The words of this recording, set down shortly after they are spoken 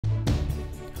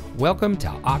Welcome to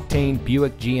Octane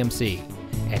Buick GMC,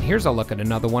 and here's a look at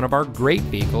another one of our great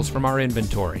vehicles from our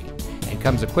inventory, and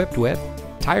comes equipped with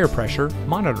tire pressure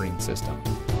monitoring system,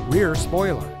 rear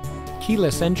spoiler,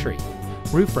 keyless entry,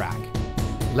 roof rack,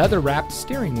 leather-wrapped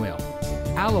steering wheel,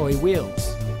 alloy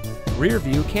wheels, rear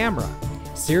view camera,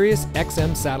 Sirius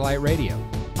XM satellite radio,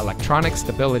 electronic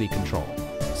stability control,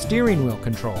 steering wheel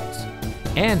controls,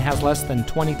 and has less than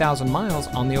 20,000 miles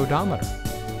on the odometer.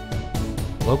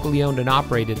 Locally owned and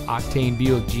operated Octane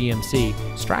Buick GMC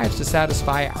strives to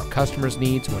satisfy our customers'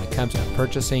 needs when it comes to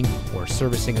purchasing or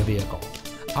servicing a vehicle.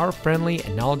 Our friendly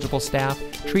and knowledgeable staff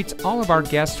treats all of our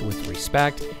guests with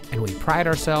respect, and we pride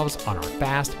ourselves on our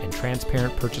fast and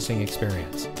transparent purchasing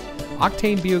experience.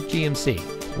 Octane Buick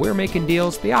GMC, we're making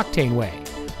deals the Octane way.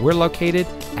 We're located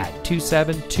at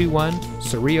 2721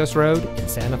 Cerrillos Road in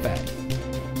Santa Fe.